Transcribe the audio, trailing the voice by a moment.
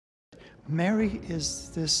Mary is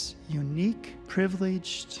this unique,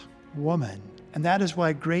 privileged woman. And that is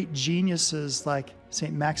why great geniuses like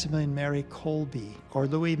St. Maximilian Mary Kolbe or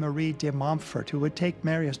Louis Marie de Montfort, who would take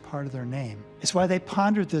Mary as part of their name, it's why they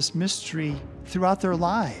pondered this mystery throughout their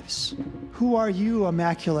lives. Who are you,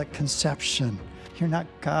 Immaculate Conception? You're not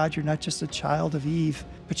God, you're not just a child of Eve,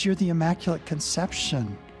 but you're the Immaculate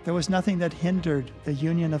Conception. There was nothing that hindered the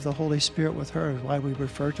union of the Holy Spirit with her, why we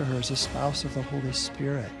refer to her as a spouse of the Holy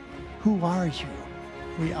Spirit. Who are you?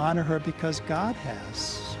 We honor her because God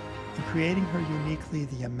has, in creating her uniquely,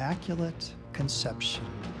 the Immaculate Conception,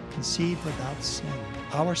 conceived without sin,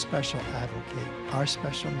 our special advocate, our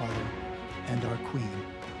special mother, and our queen.